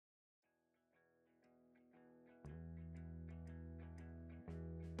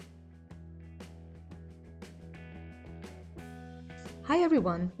Hi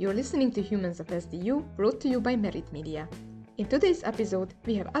everyone, you're listening to Humans of SDU, brought to you by Merit Media. In today's episode,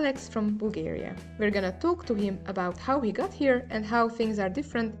 we have Alex from Bulgaria. We're gonna talk to him about how he got here and how things are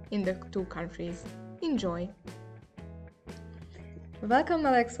different in the two countries. Enjoy! Welcome,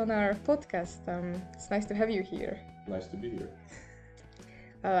 Alex, on our podcast. It's nice to have you here. Nice to be here.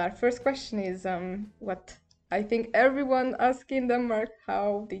 Our first question is what I think everyone asks in Denmark: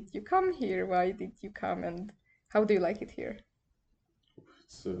 how did you come here? Why did you come? And how do you like it here?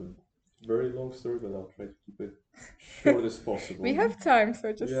 It's a very long story, but I'll try to keep it short as possible. We have time,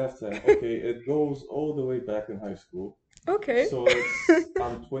 so just... We have time. Okay, it goes all the way back in high school. Okay. So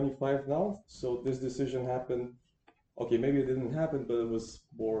I'm 25 now, so this decision happened. Okay, maybe it didn't happen, but it was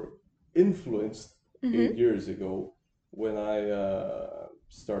more influenced 8 years ago when I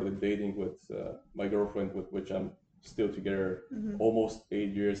started dating with my girlfriend, with which I'm still together almost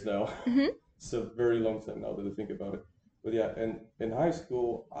 8 years now. It's a very long time now that I think about it. But yeah, and in high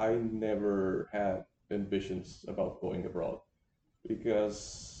school, I never had ambitions about going abroad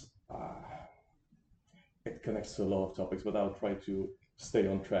because it connects to a lot of topics, but I'll try to stay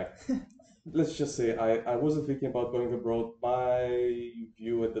on track. Let's just say I wasn't thinking about going abroad. My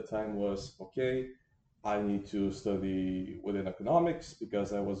view at the time was, okay, I need to study within economics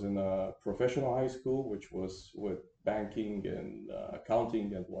because I was in a professional high school, which was with banking and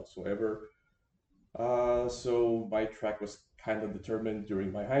accounting and whatsoever. So my track was kind of determined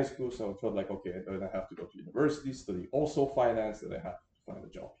during my high school. So I felt like, okay, then I have to go to university, study also finance, then I have to find a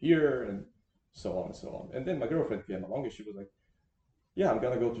job here, and so on and so on. And then my girlfriend came along and she was like, yeah, I'm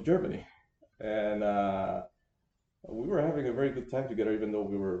gonna go to Germany. And we were having a very good time together, even though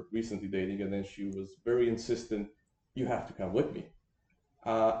we were recently dating. And then she was very insistent, you have to come with me.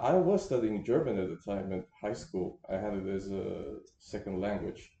 I was studying German at the time in high school. I had it as a second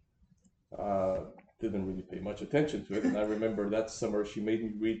language. Didn't really pay much attention to it. And I remember that summer she made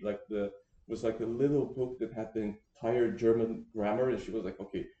me read was like a little book that had the entire German grammar. And she was like,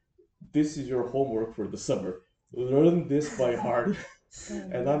 okay, this is your homework for the summer. Learn this by heart.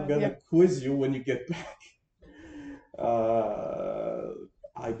 And I'm gonna quiz you when you get back.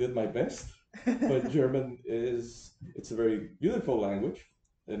 I did my best, but German it's a very beautiful language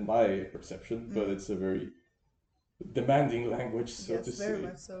in my perception, but it's a very demanding language, so to say. Very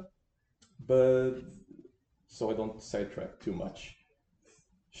much so. But so I don't sidetrack too much.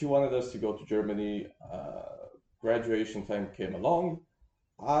 She wanted us to go to Germany. Graduation time came along.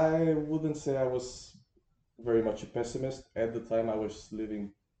 I wouldn't say I was very much a pessimist. At the time, I was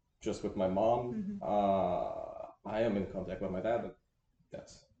living just with my mom. I am in contact with my dad, but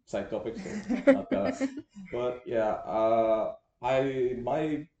that's side topic, so not gonna. But yeah,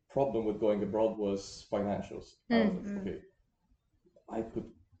 my problem with going abroad was financials. I was like, okay, I could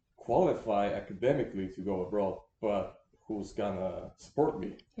qualify academically to go abroad, but who's gonna support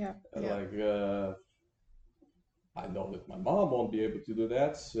me? Like, I know that my mom won't be able to do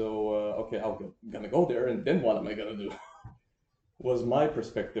that, so okay, gonna go there, and then what am I gonna do? Was my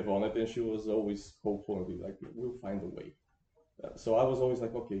perspective on it, and she was always hopeful and be like, we'll find a way. So I was always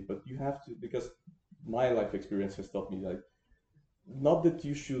like, okay, but you have to, because my life experience has taught me, like, not that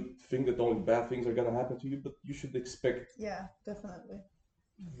you should think that only bad things are gonna happen to you, but you should expect definitely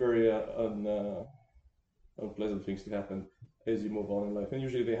very unpleasant things to happen as you move on in life, and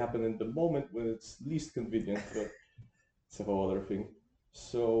usually they happen in the moment when it's least convenient, but it's a whole other thing.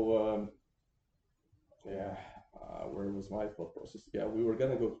 So where was my thought process? Yeah, we were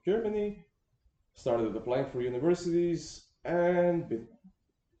gonna go to Germany, started applying for universities, and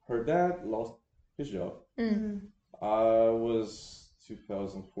her dad lost his job. Was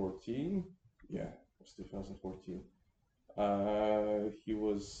 2014. Yeah, it was 2014. He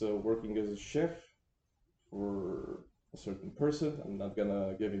was working as a chef for a certain person. I'm not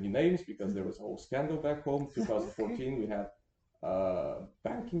gonna give any names because there was a whole scandal back home. 2014, we had a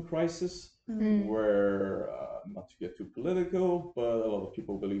banking crisis where, not to get too political, but a lot of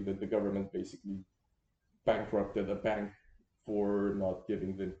people believe that the government basically bankrupted a bank for not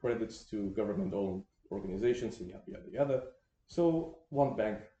giving them credits to government-owned organizations and yada yada yada. So one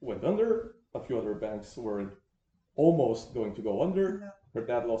bank went under, a few other banks were almost going to go under. Her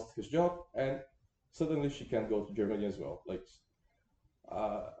dad lost his job, and suddenly she can't go to Germany as well. Like,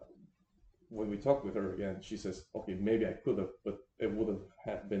 when we talked with her again, she says, okay, maybe I could have, but it would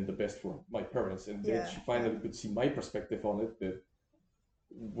have been the best for my parents. And then she finally could see my perspective on it, that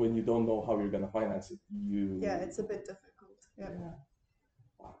when you don't know how you're going to finance it, it's a bit difficult.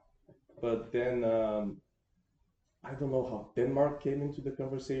 But then I don't know how Denmark came into the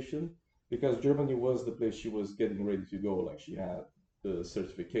conversation, because Germany was the place she was getting ready to go. Like, she had the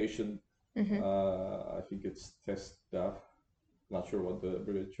certification. I think it's test Not sure what the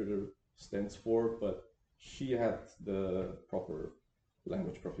abreviature stands for, but she had the proper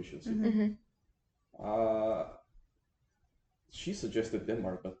language proficiency. Mhm. Uh, she suggested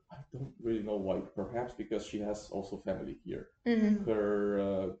Denmark, but I don't really know why. Perhaps because she has also family here. Mhm.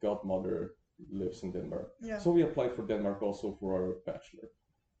 Her godmother lives in Denmark. Yeah. So we applied for Denmark also for our bachelor.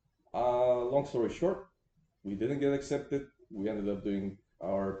 Long story short, we didn't get accepted. We ended up doing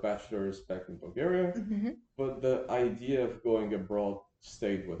our bachelor's back in Bulgaria. Mhm. But the idea of going abroad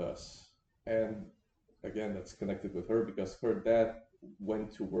stayed with us. And again, that's connected with her because her dad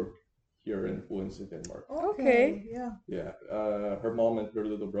went to work here in Odense, Denmark. Okay. Yeah. Yeah, her mom and her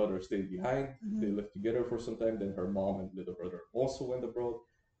little brother stayed behind. Mhm. They lived together for some time. Then her mom and little brother also went abroad.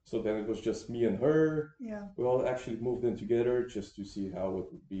 So then it was just me and her. Yeah. We all actually moved in together just to see how it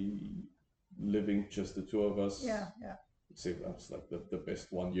would be living just the two of us. Yeah. Yeah. Say that was like the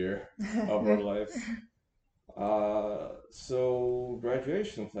best 1 year of our life. So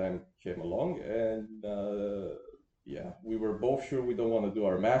graduation time came along, and yeah, we were both sure we don't want to do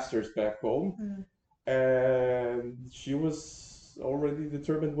our masters back home, Mm. and she was already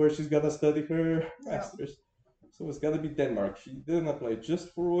determined where she's gonna study her Yeah. masters. So it's gotta be Denmark. She didn't apply just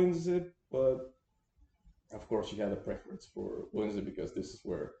for Odense, but of course she had a preference for Odense because this is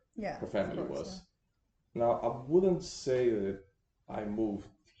where Yeah. her family of course, was. Now, I wouldn't say that I moved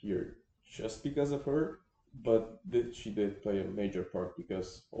here just because of her, but she did play a major part because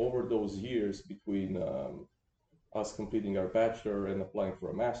over those years between us completing our bachelor and applying for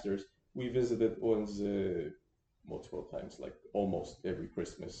a master's, we visited Odense multiple times, like almost every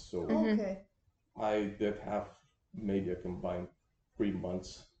Christmas. So yeah. Mhm. Okay. I did have maybe a combined 3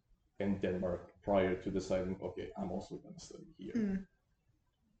 months in Denmark prior to deciding, okay, I'm also going to study here. Mm.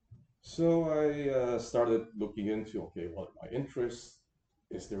 So I started looking into, okay, what are my interests?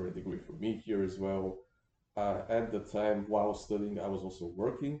 Is there a degree for me here as well? At the time, while studying, I was also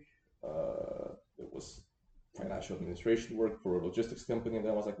working. It was financial administration work for a logistics company, and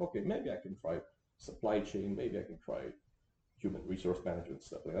then I was like, okay, maybe I can try supply chain, maybe I can try human resource management,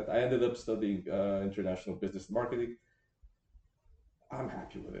 stuff like that. I ended up studying international business marketing. I'm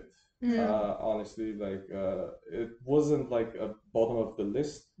happy with it. Mhm. Honestly, like it wasn't like a bottom of the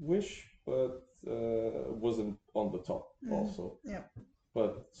list wish, but wasn't on the top Mm. also. Yeah.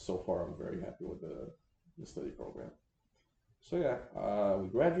 But so far, I'm very happy with the study program. So yeah, we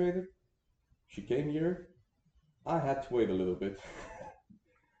graduated. She came here. I had to wait a little bit,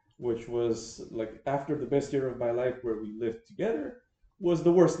 which was like after the best year of my life where we lived together was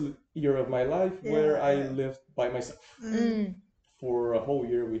the worst year of my life where Yeah, I yeah. lived by myself. Mm. Mm. For a whole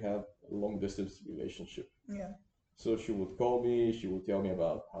year, we had a long distance relationship. Yeah. So she would call me, she would tell me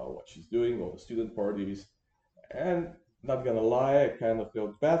about what she's doing, all the student parties. And not gonna lie, I kind of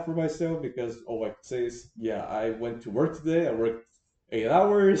felt bad for myself because all I could say is, yeah, I went to work today, I worked 8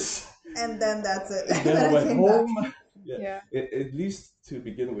 hours. And then that's it. And then I went came back. home. Yeah. Yeah. At least to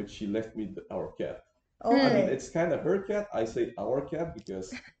begin with, she left me our cat. Okay. I mean, it's kind of her cat. I say our cat because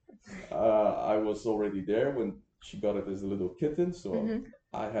I was already there when she got it as a little kitten. So Mhm.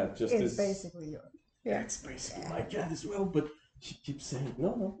 I had just it's this. basically yours. Yeah. It's basically my cat as well, but she keeps saying,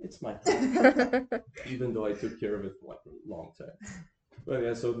 no, it's my cat. Even though I took care of it for like a long time. But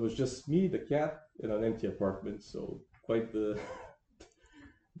yeah, so it was just me, the cat, in an empty apartment. So quite the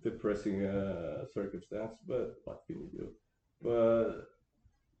depressing circumstance, but what can you do? But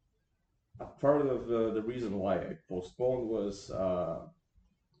a part of the reason why I postponed was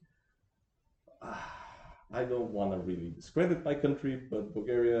I don't want to really discredit my country, but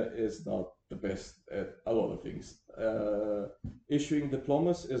Bulgaria is not the best at a lot of things. Issuing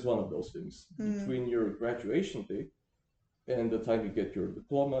diplomas is one of those things. Mm. Between your graduation date and the time you get your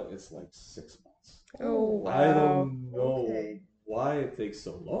diploma, it's like 6 months. Oh, I wow. don't know Okay. why it takes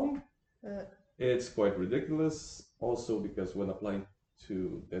so long. Uh, It's quite ridiculous. Also, because when applying to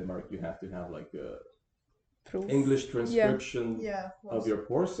Denmark, you have to have like a Proof. English transcription yeah. of your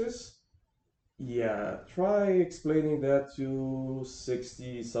courses. Yeah, try explaining that to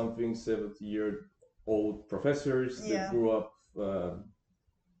 60 something, 70-year-old professors that Yeah. grew up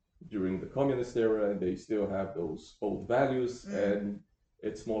during the communist era and they still have those old values, and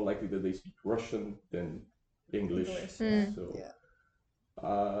it's more likely that they speak Russian than English. Yeah. So Yeah.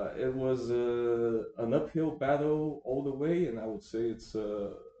 it was an uphill battle all the way, and I would say it's a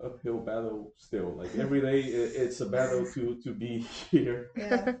uphill battle still. Like every day, it's a battle to be here.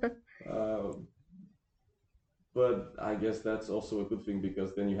 Yeah. But I guess that's also a good thing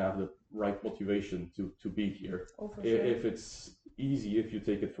because then you have the right motivation to be here. Oh, for sure. If it's easy, if you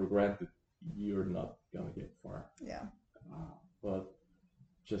take it for granted, you're not gonna get far. Yeah. But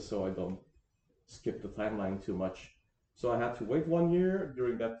just so I don't skip the timeline too much. So I had to wait 1 year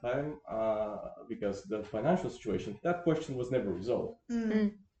during that time because the financial situation, that question was never resolved.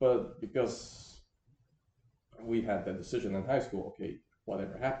 But because we had that decision in high school, okay,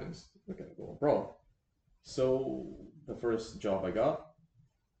 whatever happens, we're gonna go abroad. So the first job I got,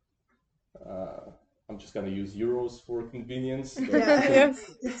 I'm just gonna use euros for convenience. But Yeah. Yes.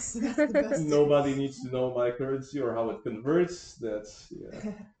 Yes, that's the best. nobody needs to know my currency or how it converts. That's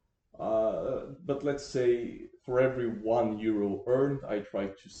yeah. But let's say for every €1 earned, I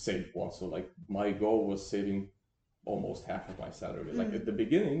tried to save one. So like my goal was saving almost half of my salary. Like at the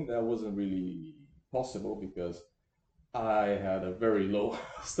beginning, that wasn't really possible because I had a very low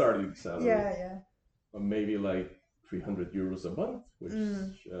starting salary. Yeah. Maybe like €300 a month, which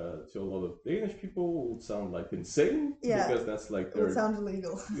to a lot of Danish people would sound like insane. Yeah. Because that's like It would sound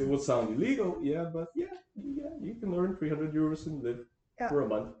illegal. it would sound illegal, yeah, but yeah, you can earn €300 and live for a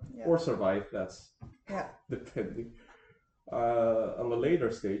month or survive. That's depending. On the later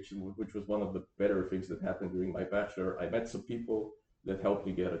stage, which was one of the better things that happened during my bachelor, I met some people that helped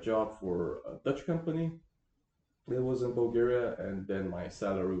me get a job for a Dutch company that was in Bulgaria, and then my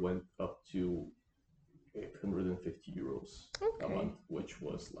salary went up to €850 a month, which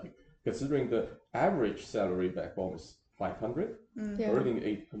was like, considering the average salary back home is 500, earning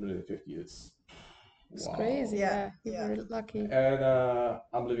 850 is It's wow. crazy. Yeah, You're yeah. very lucky. And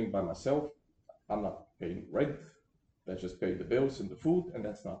I'm living by myself. I'm not paying rent. That's just paying the bills and the food, and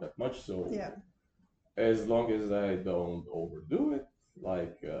that's not that much. So as long as I don't overdo it,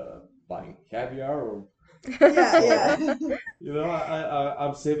 like buying caviar or Yeah. you know,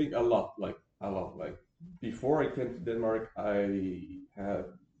 I'm saving a lot, like a lot. Like before I came to Denmark, I had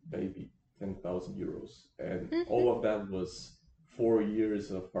maybe €10,000, and all of that was 4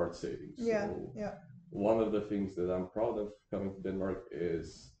 years of hard savings. So one of the things that I'm proud of coming to Denmark is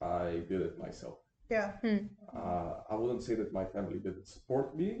I did it myself. Yeah. I wouldn't say that my family didn't support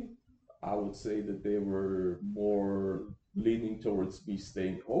me. I would say that they were more leaning towards me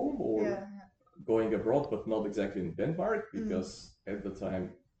staying home or going abroad, but not exactly in Denmark, because at the time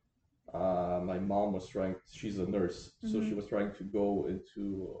my mom was she's a nurse, so she was trying to go into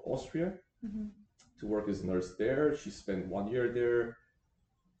Austria to work as a nurse there. She spent 1 year there.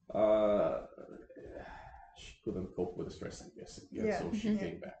 She couldn't cope with the stress, I guess, so she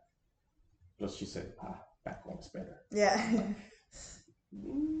came back. Plus she said, back home is better. Yeah.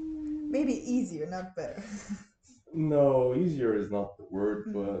 Maybe easier, not better. No, easier is not the word,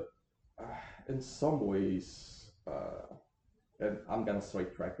 but in some ways, and I'm gonna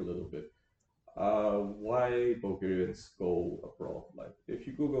sidetrack a little bit. Why Bulgarians go abroad? Like, if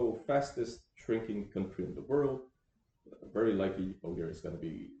you Google fastest shrinking country in the world, very likely Bulgaria is gonna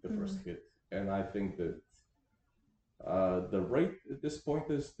be the first hit. And I think that the rate at this point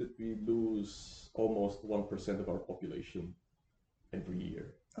is that we lose almost 1% of our population every year.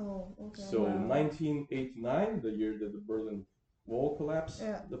 Oh, okay. So 1989, the year that the Berlin Wall collapsed,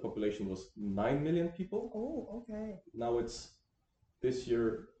 the population was 9 million people. Oh, okay. Now this year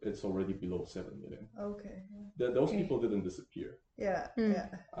it's already below 7 million. Okay. Those people didn't disappear. Yeah.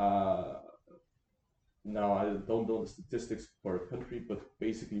 Now I don't know the statistics for a country, but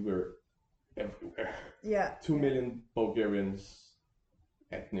basically we're everywhere. Yeah. 2 million Bulgarians,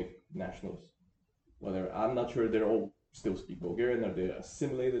 ethnic nationals. I'm not sure they're all still speak Bulgarian or they're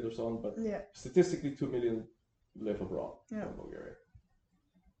assimilated or so on, but statistically 2 million live abroad from Bulgaria.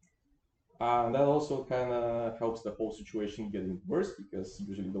 That also kind of helps the whole situation getting worse, because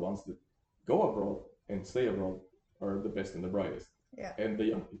usually the ones that go abroad and stay abroad are the best and the brightest, and the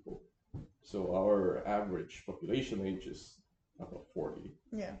young people. So our average population age is about 40.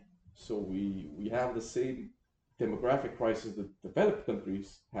 Yeah. So we have the same demographic crisis that developed countries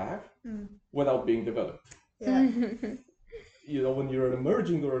have without being developed. Yeah. When you're an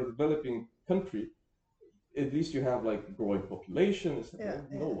emerging or a developing country, at least you have like growing population.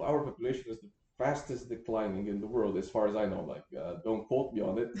 No, our population is the fastest declining in the world, as far as I know. Like, don't quote me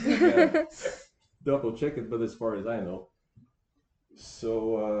on it. Double check it, but as far as I know.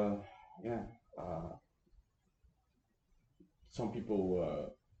 So, some people,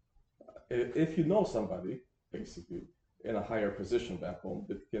 if you know somebody, basically, in a higher position back home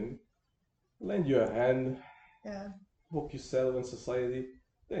that can lend you a hand, help you settle in society,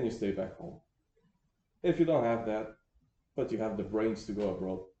 then you stay back home. If you don't have that, but you have the brains to go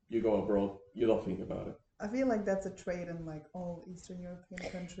abroad, you go abroad, you don't think about it. I feel like that's a trait in like all Eastern European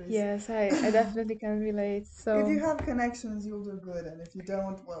countries. Yes, I definitely can relate. So if you have connections, you'll do good, and if you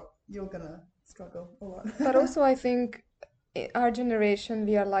don't, well, you're gonna struggle a lot. But also I think our generation,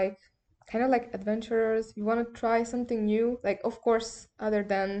 we are like kind of like adventurers. We want to try something new, like, of course, other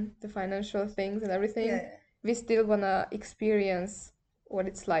than the financial things and everything. we still wanna experience what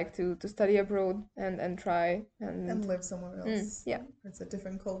it's like to study abroad and try And live somewhere else. yeah. It's a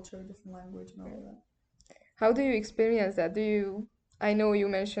different culture, different language, and all of that. How do you experience that? I know you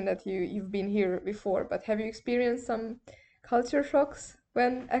mentioned that you've been here before, but have you experienced some culture shocks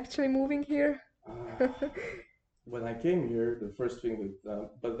when actually moving here? When I came here, the first thing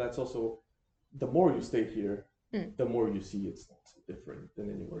but that's also, the more you stay here, the more you see it's not different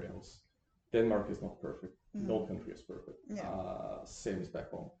than anywhere else. Denmark is not perfect. No country is perfect. Yeah. Same as back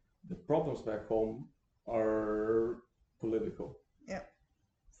home. The problems back home are political. Yeah.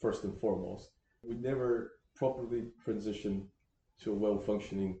 First and foremost, we never properly transitioned to a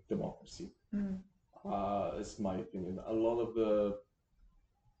well-functioning democracy. It's my opinion. A lot of the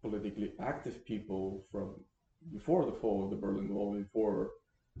politically active people from before the fall of the Berlin Wall, before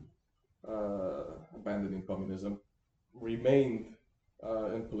abandoning communism, remained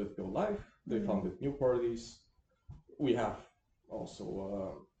in political life. They founded new parties. We have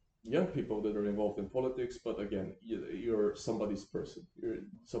also young people that are involved in politics, but again, you're somebody's person.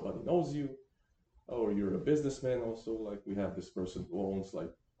 Somebody knows you, or you're a businessman also. Like, we have this person who owns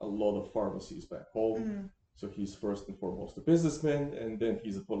like a lot of pharmacies back home. So he's first and foremost a businessman, and then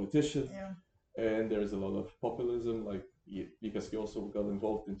he's a politician. Yeah. And there's a lot of populism, like, because he also got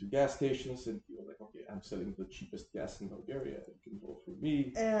involved into gas stations, and he was like, okay, I'm selling the cheapest gas in Bulgaria, you can vote for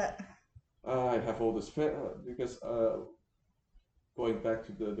me. I have all this, because going back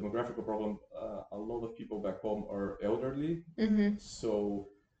to the demographical problem, a lot of people back home are elderly, so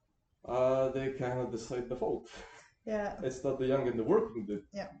they kind of decide the vote. Yeah. It's not the young and the working that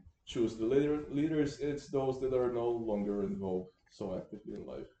choose the leaders, it's those that are no longer involved so actively in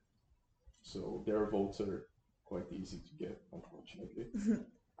life. So their votes are quite easy to get, unfortunately.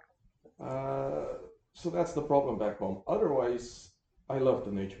 So that's the problem back home. Otherwise, I love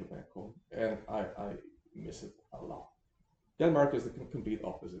the nature back home, and I miss it a lot. Denmark is the complete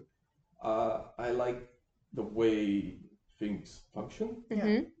opposite. I like the way things function.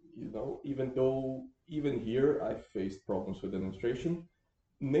 You know, even here I faced problems with administration.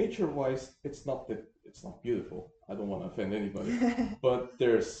 Nature-wise, it's not beautiful. I don't want to offend anybody, but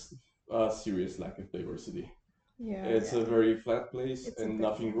there's a serious lack of diversity. Yeah. It's a very flat place, and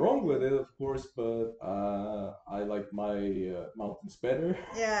nothing wrong with it, of course, but I like my mountains better.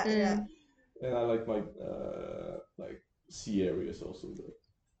 Yeah. And I like my like sea areas also.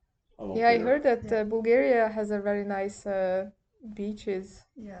 Yeah, I heard that Bulgaria has a very nice beaches.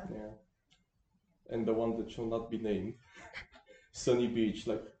 Yeah. And the one that shall not be named, Sunny Beach,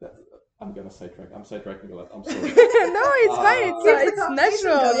 like that. I'm gonna sidetrack. I'm sidetracking a lot. I'm sorry. No, it's fine. It's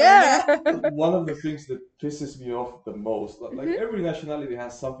natural. Yeah. One of the things that pisses me off the most, like every nationality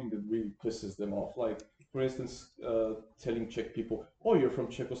has something that really pisses them off. Like, for instance, telling Czech people, "Oh, you're from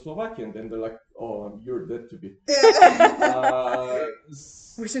Czechoslovakia," and then they're like, "Oh, you're dead to me."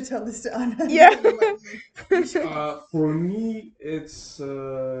 We should tell this to Anna. Yeah. For me, it's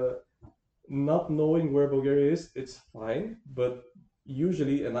not knowing where Bulgaria is. It's fine, but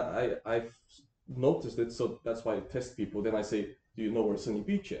usually, and I've noticed it, so that's why I test people. Then I say, "Do you know where Sunny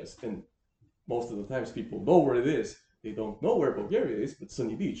Beach is?" And most of the times, people know where it is. They don't know where Bulgaria is, but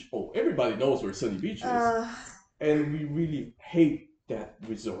Sunny Beach. Oh, everybody knows where Sunny Beach is, and we really hate that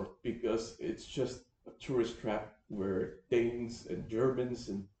resort because it's just a tourist trap where Danes and Germans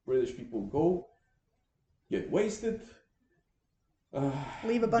and British people go, get wasted.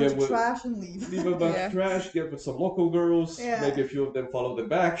 Leave a bunch of trash and leave. Leave a bunch of trash, get with some local girls, maybe a few of them follow them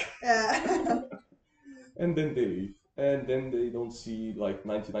back. And then they leave. And then they don't see like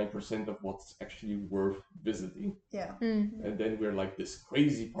 99% of what's actually worth visiting. Yeah. And then we're like this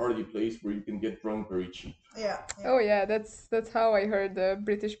crazy party place where you can get drunk very cheap. Yeah. Oh yeah, that's how I heard the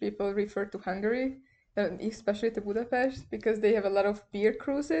British people refer to Hungary, especially to Budapest, because they have a lot of beer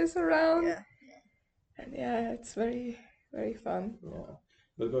cruises around. Yeah. And yeah, it's very, very fun. Yeah.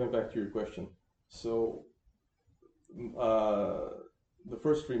 But going back to your question, so the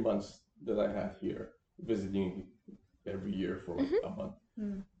first 3 months that I had here, visiting every year for like a month,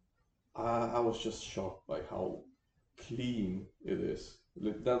 I was just shocked by how clean it is.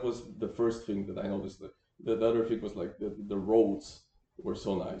 That was the first thing that I noticed. The other thing was like the roads were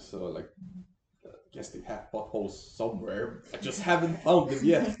so nice. So like, I guess they have potholes somewhere. I just haven't found them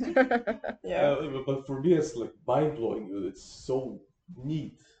yet. But for me, it's like mind blowing. It's so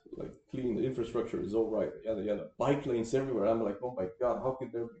neat, like clean. The infrastructure is all right. Yada. Bike lanes everywhere. I'm like, oh my god, how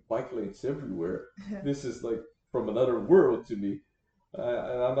can there be bike lanes everywhere? This is like from another world to me.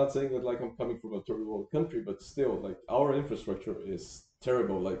 And I'm not saying that like I'm coming from a third world country, but still, like our infrastructure is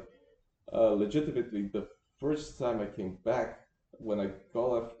terrible. Like, legitimately, the first time I came back, when I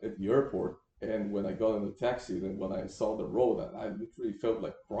got off at the airport, And when I got in the taxi, then when I saw the road, I literally felt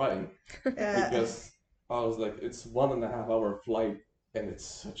like crying Yeah. because I was like, it's 1.5 hour flight, and it's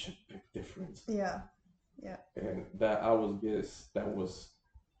such a big difference. Yeah. And that was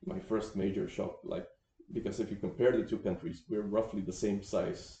my first major shock. Like, because if you compare the two countries, we're roughly the same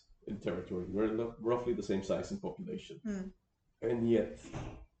size in territory. We're roughly the same size in population, and yet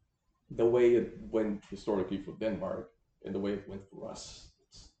the way it went historically for Denmark and the way it went for us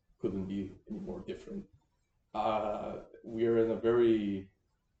couldn't be any more different. We're in a very,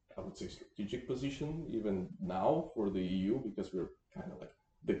 I would say, strategic position even now for the EU because we're kind of like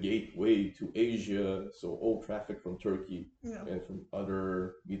the gateway to Asia. So all traffic from Turkey Yeah. and from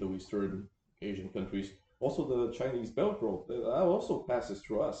other Middle Eastern Asian countries, also the Chinese Belt Road, that also passes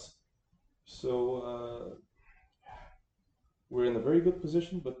through us. So we're in a very good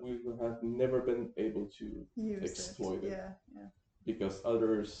position, but we have never been able to Use exploit it Yeah. because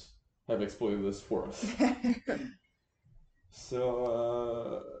others have exploited this for us. Yeah.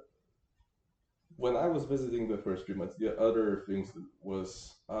 So when I was visiting the first 3 months, the other things was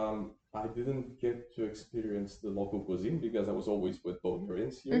I didn't get to experience the local cuisine because I was always with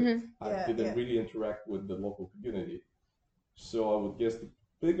Bulgarians here. Mhm. I Yeah, didn't yeah. really interact with the local community. So I would guess the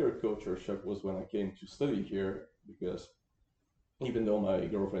bigger culture shock was when I came to study here because even though my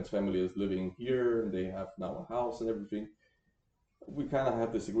girlfriend's family is living here and they have now a house and everything, we kind of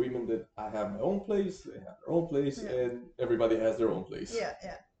have this agreement that I have my own place, they have their own place, Yeah. and everybody has their own place. Yeah.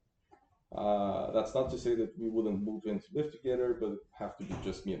 That's not to say that we wouldn't move in to live together, but it have to be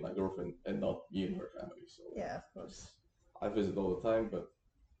just me and my girlfriend and not me and her family. So Yeah, of course. I visit all the time, but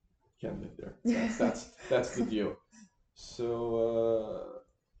can't live there. Yeah. That's the deal. So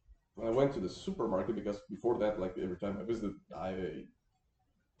when I went to the supermarket, because before that, like every time I visited, I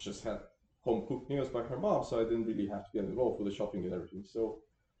just had home cooked meals by her mom, so I didn't really have to get involved with the shopping and everything. So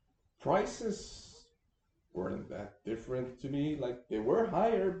prices weren't that different to me. Like they were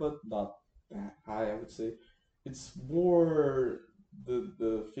higher, but not that high, I would say. It's more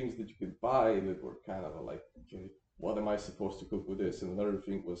the things that you could buy that were kind of like, okay, what am I supposed to cook with this? And another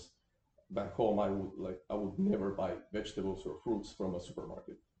thing was back home, I would never buy vegetables or fruits from a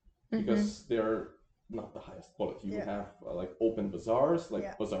supermarket because they're not the highest quality. You Yeah. have like open bazaars, like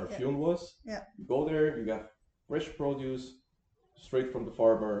Yeah, Bazaar yeah. Fion was. Yeah. You go there, you got fresh produce straight from the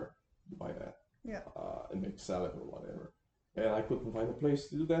farmer. You buy that. Yeah. And make salad or whatever. And I couldn't find a place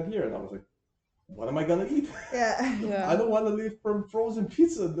to do that here, and I was like, what am I gonna eat? Yeah. Yeah. I don't want to live from frozen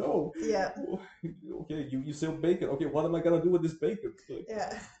pizza. No. Yeah. Okay, you sell bacon. Okay, what am I gonna do with this bacon? Like,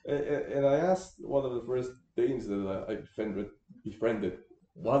 Yeah. and I asked one of the first Danes that I befriended,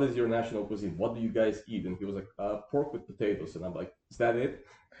 what is your national cuisine? What do you guys eat? And he was like, pork with potatoes. And I'm like, is that it?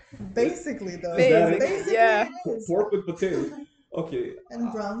 Basically, though. Is that it? Basically, Yeah. it is. Pork with potatoes. Okay.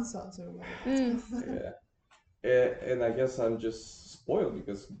 And brown sauce or whatever. Yeah. And I guess I'm just spoiled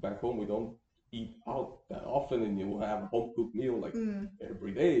because back home we don't eat out that often, and you have a home cooked meal like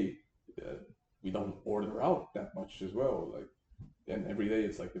every day. We don't order out that much as well. Like, and every day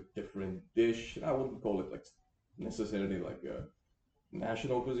it's like a different dish. I wouldn't call it like necessarily like a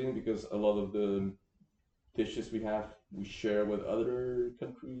national cuisine because a lot of the dishes we share with other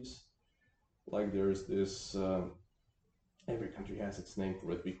countries. Like there's this. Every country has its name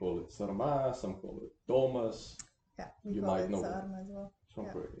for it. We call it sarma, some call it domas. Yeah, we You call might it know sarma as well. Some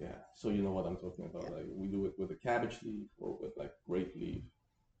Yeah. yeah. So you know what I'm talking about. Yeah. Like we do it with a cabbage leaf or with like grape leaf,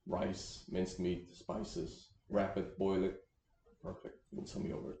 rice, minced meat, spices, wrap it, boil it. Perfect with some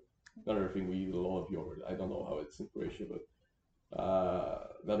yogurt. Another thing, we eat a lot of yogurt. I don't know how it's in Croatia, but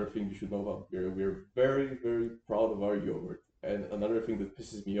another thing you should know about we're very, very proud of our yogurt. And another thing that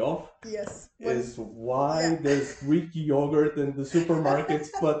pisses me off Yes. is why Yeah. there's Greek yogurt in the supermarkets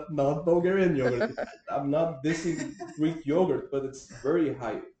but not Bulgarian yogurt. I'm not dissing Greek yogurt, but it's very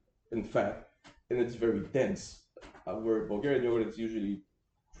high in fat and it's very dense. Where Bulgarian yogurt is usually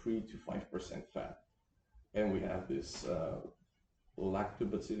 3 to 5% fat. And we have this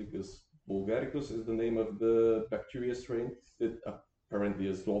Lactobacillus bulgaricus is the name of the bacteria strain that apparently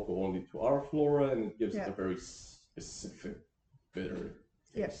is local only to our flora, and it gives it a very specific bitter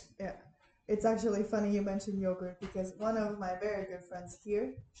taste. Yeah. It's actually funny you mentioned yogurt because one of my very good friends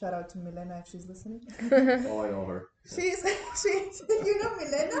here, shout out to Milena if she's listening. Oh, I know her. She's you know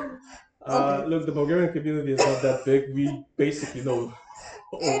Milena? Okay. Look, the Bulgarian community is not that big. We basically know.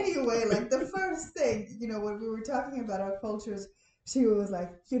 Anyway, like the first thing, when we were talking about our cultures, she was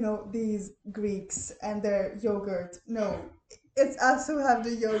like, these Greeks and their yogurt. No, it's us who have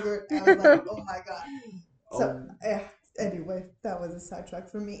the yogurt. I was like, oh my god. So, anyway, that was a sidetrack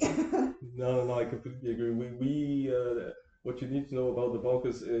for me. No, I completely agree. We what you need to know about the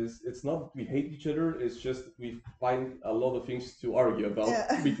Balkans is it's not we hate each other, it's just we find a lot of things to argue about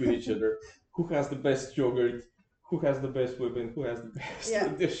Yeah. between each other. Who has the best yogurt? Who has the best women? Who has the best Yeah.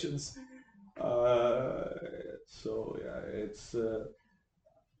 traditions? Uh, so yeah, it's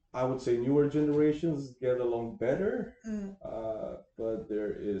I would say newer generations get along better, Mm. but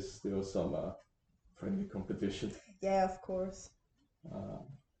there is still some friendly competition. Yeah, of course. Uh,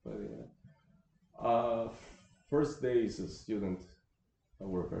 but yeah, uh, first days as a student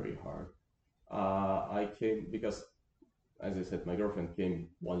were very hard. I came because, as I said, my girlfriend came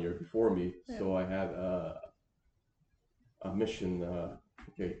 1 year before me, so I had a mission.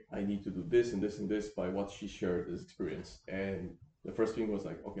 Okay, I need to do this and this and this by what she shared as experience. And the first thing was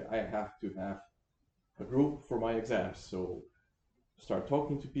like, okay, I have to have a group for my exams. So start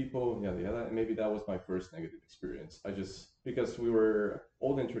talking to people. Yeah. Maybe that was my first negative experience. I just because we were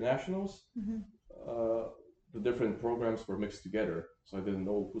all internationals, Mhm. the different programs were mixed together, so I didn't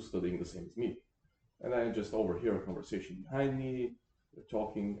know who's studying the same as me. And I just overhear a conversation behind me. They're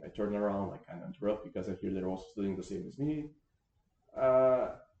talking. I turn around. I kind of interrupt because I hear they're also studying the same as me.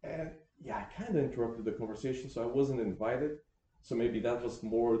 And yeah, I kind of interrupted the conversation, so I wasn't invited. So maybe that was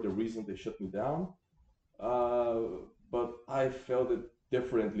more the reason they shut me down. But I felt it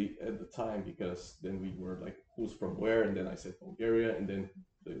differently at the time because then we were like, who's from where? And then I said Bulgaria, and then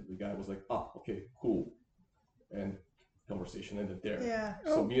the guy was like, ah, okay, cool. And conversation ended there. Yeah.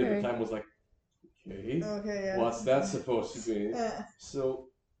 So me at the Okay. time was like, okay, Okay. Yeah. what's that supposed to be? Yeah. So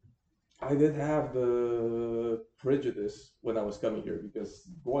I did have the prejudice when I was coming here because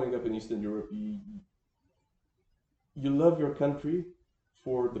growing up in Eastern Europe, you love your country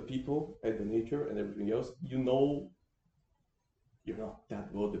for the people and the nature and everything else. You know, you're not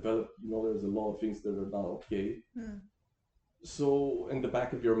that well developed. You know, there's a lot of things that are not okay. Mm. So in the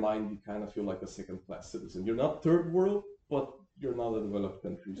back of your mind, you kind of feel like a second-class citizen. You're not third world, but you're not a developed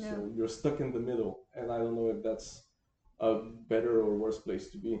country. Yeah. So you're stuck in the middle, and I don't know if that's a better or worse place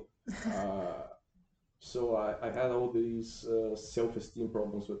to be. So I had all these self-esteem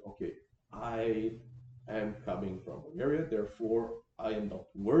problems with, okay, I am coming from Bulgaria, therefore I am not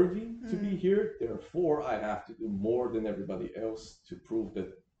worthy to be here, therefore I have to do more than everybody else to prove that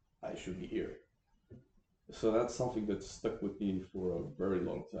I should be here. So that's something that stuck with me for a very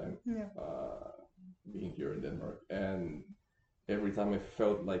long time, Yeah. being here in Denmark. And every time I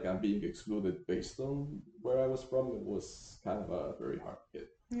felt like I'm being excluded based on where I was from, it was kind of a very hard hit.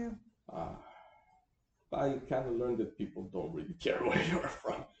 Yeah. I kind of learned that people don't really care where you're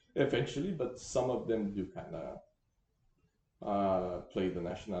from eventually, but some of them do kind of play the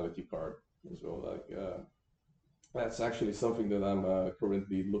nationality card as well. Like that's actually something that I'm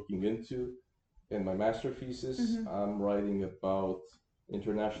currently looking into in my master thesis. Mhm. I'm writing about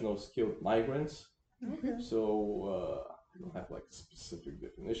international skilled migrants. Okay. So I don't have like a specific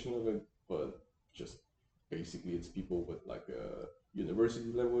definition of it, but just basically it's people with like a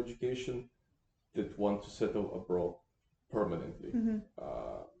university level education that want to settle abroad permanently. Mhm.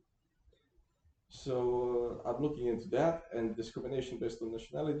 So I'm looking into that, and discrimination based on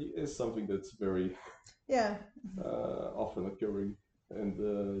nationality is something that's very Yeah. often occurring in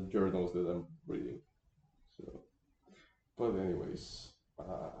the journals that I'm reading. So, but anyways,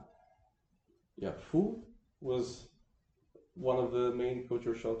 yeah, food was one of the main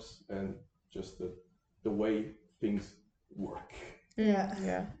culture shocks, and just the way things work. Yeah.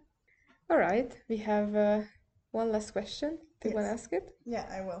 Yeah. All right. We have one last question. Do you want to Yes. ask it? Yeah,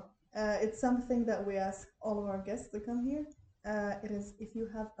 I will. It's something that we ask all of our guests to come here. It is if you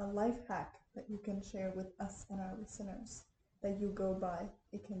have a life hack that you can share with us and our listeners that you go by.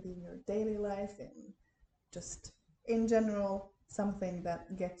 It can be in your daily life, in just in general, something that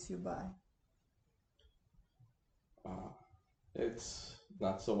gets you by. It's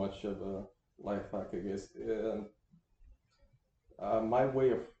not so much of a life hack, I guess. My way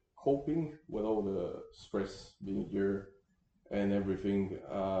of coping with all the stress being here and everything,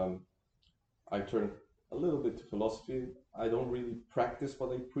 I turned a little bit to philosophy. I don't really practice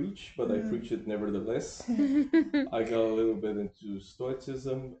what I preach, but I preach it nevertheless. I got a little bit into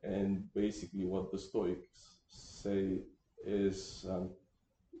Stoicism, and basically what the Stoics say is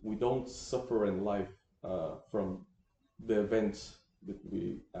we don't suffer in life from the events that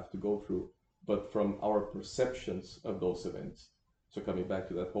we have to go through, but from our perceptions of those events. So coming back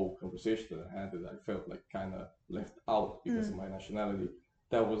to that whole conversation that I had, that I felt like kind of left out because of my nationality.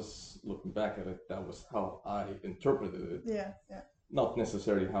 That was, looking back at it, that was how I interpreted it, Yeah, yeah. not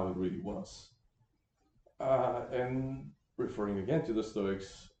necessarily how it really was. And referring again to the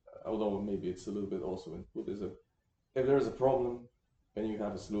Stoics, although maybe it's a little bit also in Buddhism, if there's a problem and you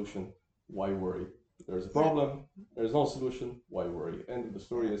have a solution, why worry? There's a problem, there's no solution, why worry? And the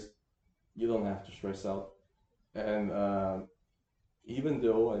story is, you don't have to stress out. And even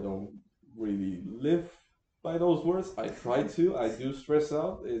though I don't really live by those words, I try to. I do stress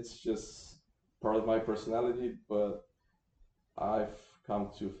out. It's just part of my personality, but I've come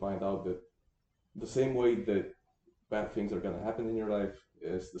to find out that the same way that bad things are going to happen in your life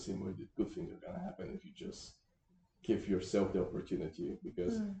is the same way that good things are going to happen if you just give yourself the opportunity.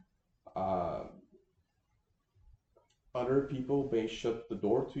 Because other people may shut the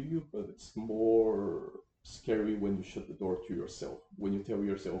door to you, but it's more scary when you shut the door to yourself. When you tell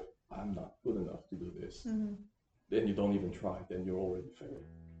yourself, I'm not good enough to do this, then you don't even try, then you're already failing.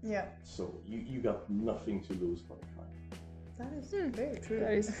 Yeah. So you got nothing to lose by trying. That is very true.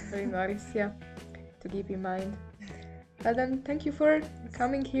 That is very nice, yeah, to keep in mind. Well then, thank you for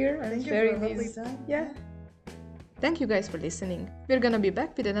coming here and Thank you sharing for a lovely these. time. Yeah. Thank you guys for listening. We're gonna be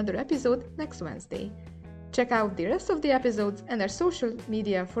back with another episode next Wednesday. Check out the rest of the episodes and our social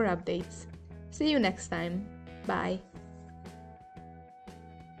media for updates. See you next time. Bye.